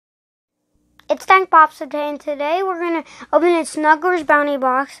It's Tank Pops today, and today we're gonna open a Smugglers Bounty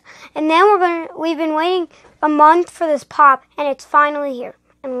box, and then we've been waiting a month for this pop, and it's finally here.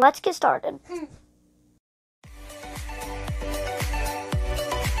 And let's get started.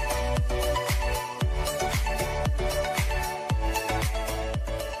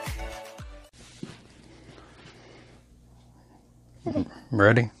 Okay.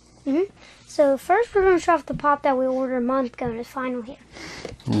 Ready? So first we're gonna show off the pop that we ordered a month ago, and it's finally here.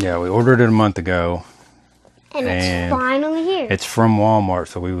 Yeah, we ordered it a month ago. And it's finally here. It's from Walmart,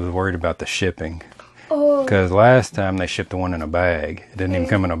 so we was worried about the shipping. Oh. Because last time they shipped the one in a bag. It didn't even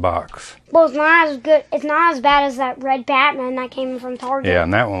come in a box. Well, it's not as good. It's not as bad as that red Batman that came from Target. Yeah,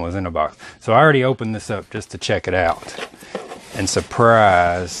 and that one was in a box. So I already opened this up just to check it out. And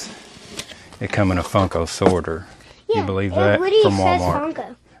surprise, it come in a Funko sorter. Yeah, you believe that? Woody From says Walmart.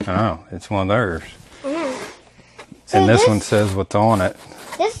 Funko. I know, it's one of theirs. I know. So And this one says what's on it.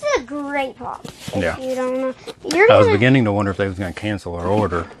 This is a great pop. Yeah. You don't know. I was beginning to wonder if they was going to cancel our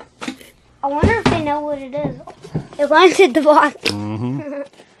order. I wonder if they know what it is. It runs in the box.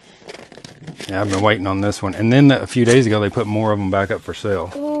 Yeah, I've been waiting on this one. And then a few days ago, they put more of them back up for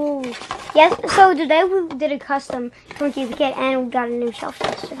sale. Ooh. Yes. So today we did a custom Twinkies kit, and we got a new shelf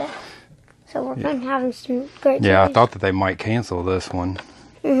yesterday. So we're going to have some great. Yeah, I Twinkies. thought that they might cancel this one.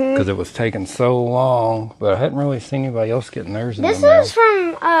 Because it was taking so long. But I hadn't really seen anybody else getting theirs in the mail. This is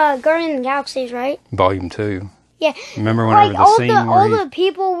from Guardians of the Galaxies, right? Volume 2. Yeah. Remember whenever the scene all the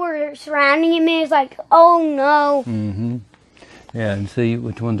people were surrounding me. It's like, oh no. Yeah, and see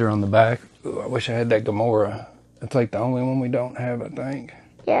which ones are on the back. Ooh, I wish I had that Gamora. That's like the only one we don't have, I think.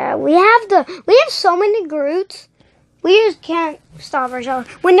 Yeah, we have so many Groots. We just can't stop ourselves.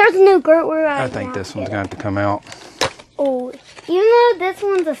 When there's a new Groot, we're I think this one's going to have to come out. Oh, even though this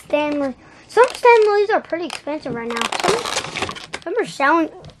one's a Stanley. Some Stanleys are pretty expensive right now. Some are selling.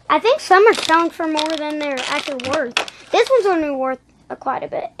 I think some are selling for more than they're actually worth. This one's only worth quite a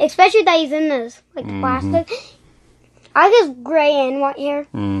bit, especially that he's in this plastic. I guess gray and white hair.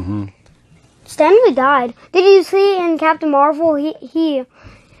 Stanley died. Did you see in Captain Marvel? He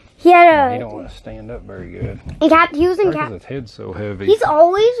had a. He don't want to stand up very good. He was in Because his head's so heavy. He's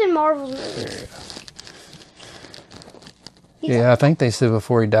always in Marvel's movies. Yeah, I think they said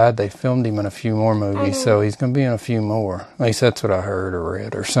before he died they filmed him in a few more movies, so he's going to be in a few more. At least that's what I heard or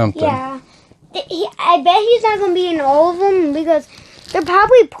read or something. Yeah. I bet he's not going to be in all of them because they're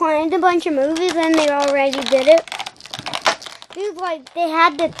probably planned a bunch of movies and they already did it. Because, they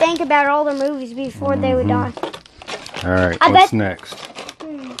had to think about all the movies before they would die. All right, what's next?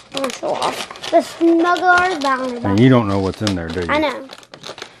 I'm going to show off the Smugglers Bounty. And you don't know what's in there, do you? I know.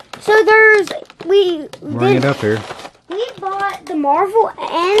 So Bring it up here. We bought the Marvel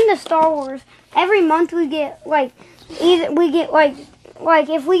and the Star Wars. Every month we get if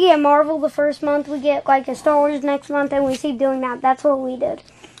we get Marvel the first month, we get a Star Wars next month, and we keep doing that. That's what we did.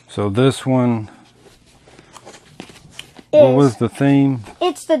 So this one, what was the theme?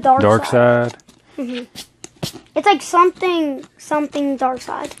 It's the dark side. It's like something dark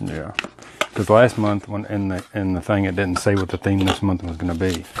side. Yeah. Because last month, when in the thing, it didn't say what the theme this month was going to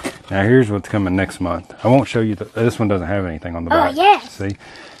be. Now here's what's coming next month. I won't show you this one doesn't have anything on the back. Oh yes. See,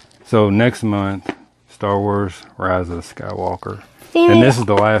 so next month, Star Wars: Rise of the Skywalker, and this is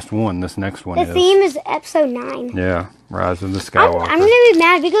the last one. This next one. The theme is Episode 9. Yeah, Rise of the Skywalker. I'm gonna be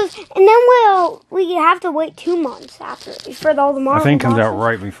mad because, and then we have to wait 2 months after for all the Marvel. I think it comes out boxes.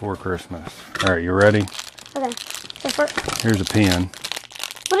 right before Christmas. All right, you ready? Okay. So Here's a pen.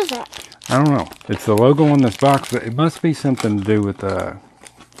 what is that? I don't know. It's the logo on this box, but it must be something to do with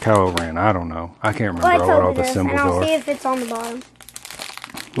Kylo Ren. I don't know. I can't remember what all the symbols and I'll are. see if it's on the bottom.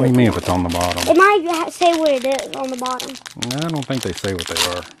 What do you mean if it's on the bottom? It might say what it is on the bottom. No, I don't think they say what they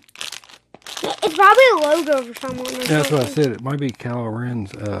are. It's probably a logo for someone. Or That's what I something. said. It might be Kylo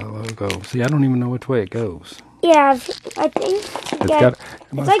Ren's logo. See, I don't even know which way it goes. Yeah, I think. It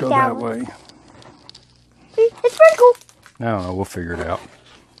must go that way. It's pretty cool. I don't know. We'll figure it out.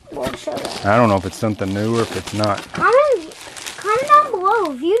 We'll show that. I don't know if it's something new or if it's not. Comment down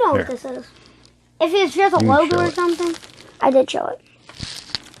below if you know Here. what this is. If it's just a logo or something. I did show it.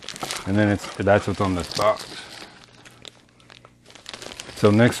 And then that's what's on this box. So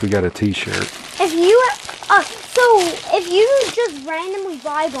next we got a T-shirt. If you just randomly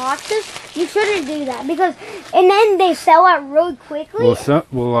buy boxes, you shouldn't do that and then they sell out really quickly. Well,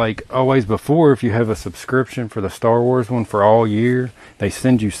 like always before, if you have a subscription for the Star Wars one for all year, they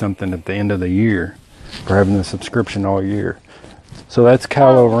send you something at the end of the year for having the subscription all year. So that's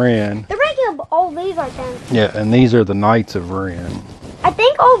Kylo Ren. They're making up all these like that. Yeah, and these are the Knights of Ren. I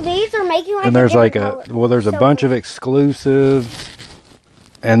think all these are making like. And there's there's a bunch of exclusives.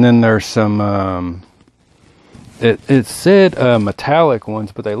 And then there's some, it said metallic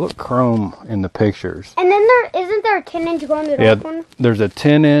ones, but they look chrome in the pictures. And then isn't there a 10-inch glow-in-the-dark one? There's a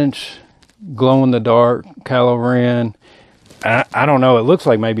 10-inch glow-in-the-dark Kylo Ren. I don't know. It looks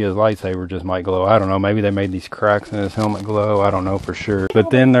like maybe his lightsaber just might glow. I don't know. Maybe they made these cracks in his helmet glow. I don't know for sure. But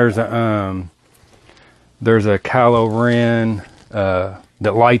then there's a Kylo Ren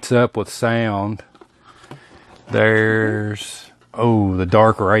that lights up with sound. There's the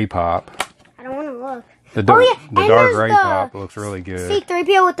dark ray pop. I don't want to look. The dark ray pop looks really good.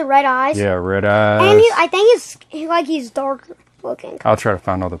 C-3PO with the red eyes. Yeah, red eyes. And I think he's dark looking. I'll try to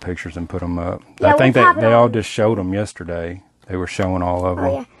find all the pictures and put them up. Yeah, I think they all just showed them yesterday. They were showing all of them.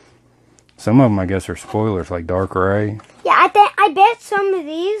 Oh, yeah. Some of them, I guess, are spoilers, like Dark Ray. Yeah, I bet some of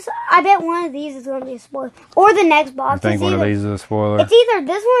these. I bet one of these is going to be a spoiler, or the next box. You think one of these is a spoiler? It's either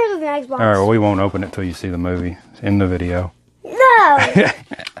this one or the next box. All right, well, we won't open it till you see the movie in the video. No.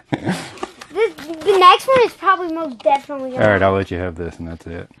 The next one is probably most definitely. All right, I'll let you have this, and that's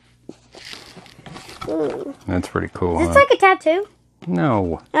it. Ooh. That's pretty cool. Is this like a tattoo?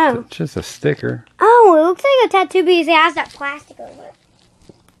 No. Oh. It's just a sticker. Oh, it looks like a tattoo because it has that plastic over it.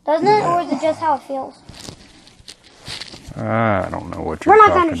 Doesn't it? Or is it just how it feels? I don't know what you're We're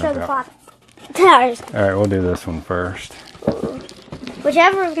not talking going to show about. the photo. All right, we'll do this one first.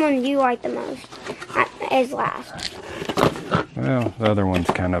 Whichever one you like the most is last. Well, the other one's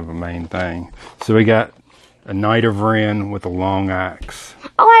kind of a main thing. So we got a Knight of Ren with a long axe.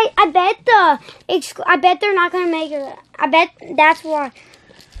 Oh, I bet they're not going to make it. I bet that's why.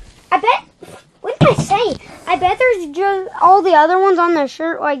 I bet. What did I say? I bet there's just all the other ones on their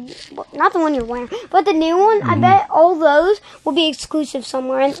shirt, like not the one you're wearing, but the new one. I bet all those will be exclusive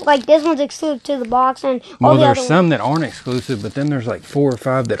somewhere, and like this one's exclusive to the box, and all the other there's some that aren't exclusive, but then there's like 4 or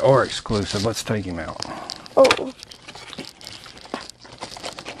 5 that are exclusive. Let's take him out. Oh.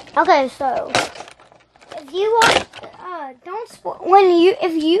 Okay, so if you want, don't spoil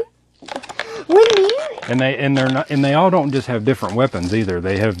and they all don't just have different weapons either.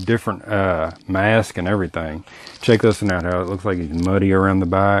 They have different masks and everything. Check this one out. How it looks like he's muddy around the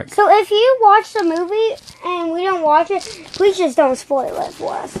back. So if you watch the movie and we don't watch it, please just don't spoil it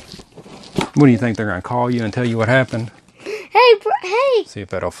for us. What do you think they're gonna call you and tell you what happened? Hey. See if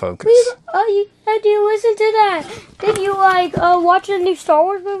that'll focus. Did you listen to that? Did you watch the new Star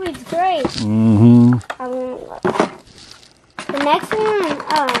Wars movie? It's great. Mm-hmm. I won't look. The next one,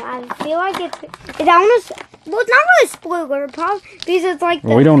 I feel like that one is, well, it's not really a spoiler, probably, because it's like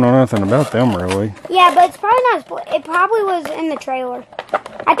Well, we don't know nothing about them, really. Yeah, but it's probably not a spoiler. It probably was in the trailer.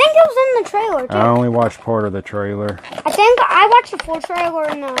 I think it was in the trailer, too. I only watched part of the trailer. I think I watched the full trailer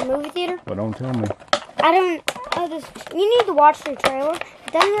in the movie theater. But don't tell me. You need to watch the trailer.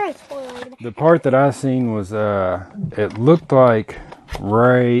 It doesn't really spoil anything. The part that I seen was, it looked like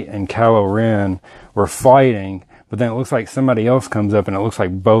Rey and Kylo Ren were fighting, but then it looks like somebody else comes up and it looks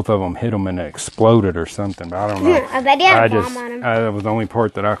like both of them hit them and it exploded or something. But I don't know. I bet he had a bomb on him. That was the only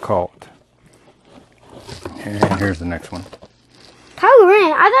part that I caught. And here's the next one. Kylo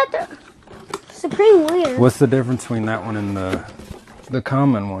Ren, I thought the Supreme Leader. What's the difference between that one and the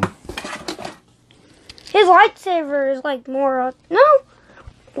common one? His lightsaber is like more. No,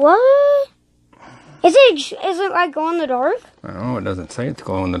 what? Is it like glow in the dark? I don't know. It doesn't say it's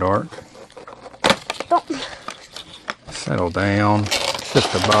glow in the dark. Don't. Settle down. It's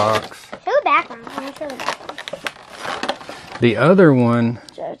just a box. Show the background. I'm gonna show the background. The other one.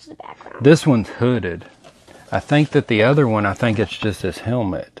 Shows the background. This one's hooded. I think that the other one, it's just his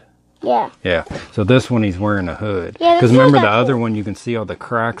helmet. Yeah. Yeah. So this one he's wearing a hood. Yeah. Because remember the other one, you can see all the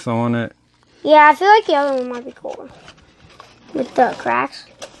cracks on it. Yeah, I feel like the other one might be cooler. With the cracks.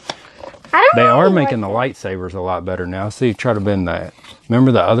 They are making the lightsabers a lot better now. See, try to bend that.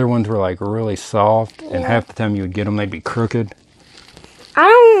 Remember the other ones were like really soft, and half the time you would get them, they'd be crooked. I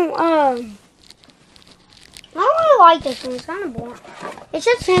don't really like this one. It's kind of boring. It's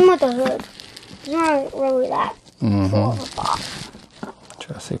just him with the hood. It's not really that full of a box.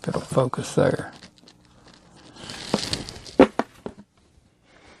 Try to see if it'll focus there.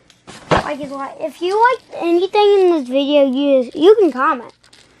 If you like anything in this video, you can comment.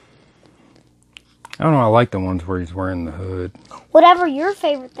 I don't know. I like the ones where he's wearing the hood. Whatever your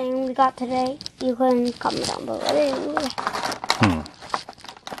favorite thing we got today, you can comment down below.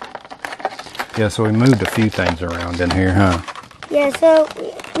 Yeah, so we moved a few things around in here, huh? Yeah, so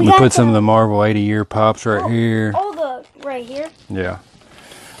we put some of the Marvel 80-year pops right here. All the right here. Yeah.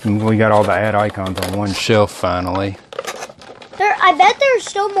 And we got all the ad icons on one shelf finally. I bet there's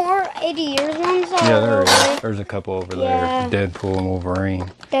still more 80 years ones. Yeah, there is. There's a couple over Yeah. there. Deadpool and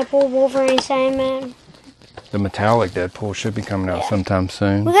Wolverine. Deadpool, Wolverine, Sandman. The metallic Deadpool should be coming out sometime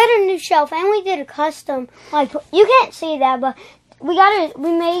soon. We got a new shelf, and we did a custom. Like, you can't see that, but we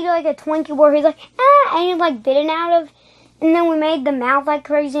made like a Twinkie where he's like, and he's like bitten out of. And then we made the mouth like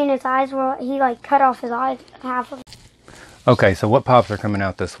crazy in his eyes where he like cut off his eyes, half of it. Okay, so what pops are coming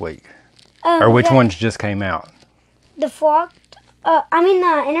out this week? Or which ones just came out? The flocked, the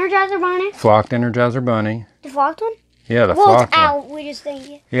Energizer Bunny. Flocked Energizer Bunny. The flocked one? Yeah, the well, flocked it's one. out. We just think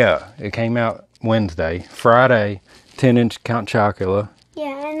it. Yeah, it came out Wednesday. Friday, 10-inch Count Chocula.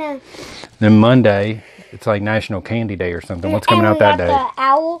 Yeah, I know. Then Monday, it's like National Candy Day or something. What's coming out that day? And we got the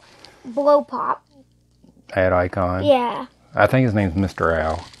Owl Blow Pop. Ad icon. Yeah. I think his name's Mr.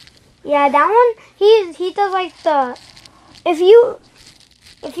 Owl. Yeah, that one, he does like the, if you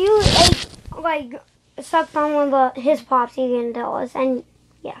ate, like, sucked on one of his pops, he can tell us, and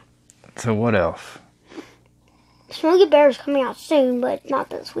yeah. So what else? Smugglers Bear's coming out soon, but not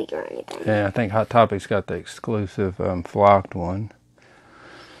this week or anything. Yeah, I think Hot Topic's got the exclusive flocked one.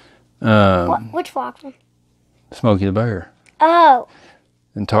 Which flocked one? Smokey the Bear. Oh.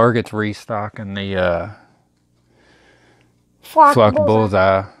 And Target's restocking the Flock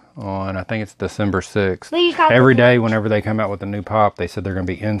Bullseye on, I think it's December 6th. Every day whenever they come out with a new pop, they said they're going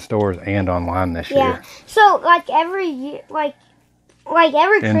to be in stores and online this year. Yeah. So, like, every year, like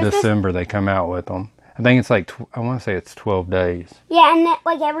every in Christmas. December they come out with them. I think it's like, I want to say it's 12 days. Yeah, and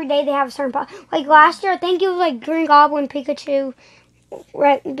like every day they have a certain pop. Like last year, I think it was like Green Goblin, Pikachu,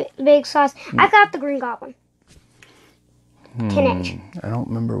 Big Sauce. I got the Green Goblin. 10-inch. I don't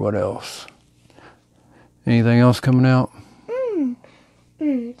remember what else. Anything else coming out?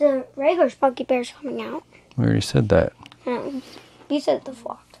 The regular Smokey Bear's coming out. We already said that. You said the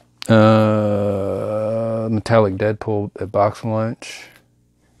flocked. Metallic Deadpool at Box Lunch.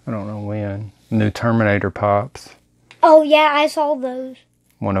 I don't know when. New Terminator pops. Oh yeah, I saw those.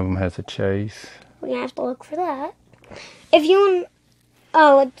 One of them has a chase. We're gonna have to look for that. If you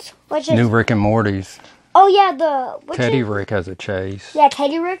want, let's just. New Rick and Morty's. Oh yeah, Teddy Rick has a chase. Yeah,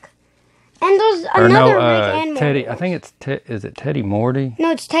 Teddy Rick. And there's another Rick and Morty. Teddy. I think it's is it Teddy Morty?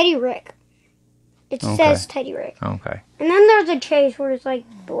 No, it's Teddy Rick. It says Teddy Rick. Okay. And then there's a chase where it's like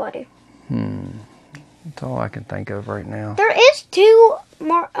bloody. That's all I can think of right now. There is two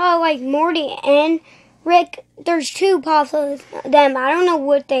more, like Morty and Rick. There's two pops of them. I don't know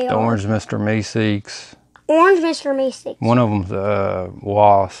what they are. Orange Mr. Meeseeks. Orange Mr. Meeseeks. One of them's a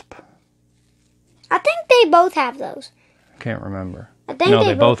wasp. I think they both have those. Can't remember. I think no,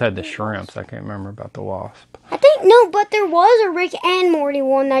 they both had the shrimps. I can't remember about the wasp. I think, no, but there was a Rick and Morty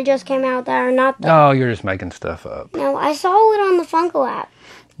one that just came out that are not the... Oh, you're just making stuff up. No, I saw it on the Funko app.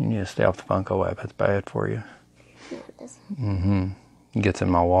 You need to stay off the Funko app. It's bad for you. No, it doesn't. It gets in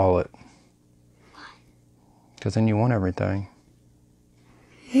my wallet. Because then you want everything.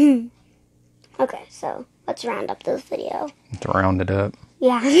 Okay, so let's round up this video. Let's round it up.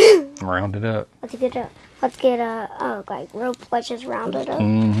 Yeah. Round it up. Let's get a rope. Let's just round it up. I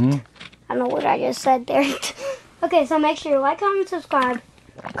don't know what I just said there. Okay, so make sure you like, comment, subscribe.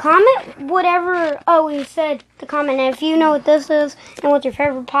 Comment whatever, we said to comment. And if you know what this is and what's your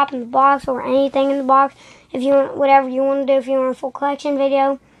favorite pop in the box or anything in the box, if you want, whatever you want to do, if you want a full collection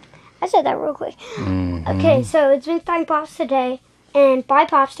video. I said that real quick. Okay, so it's been 5 Pops today. And bye,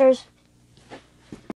 Popsters.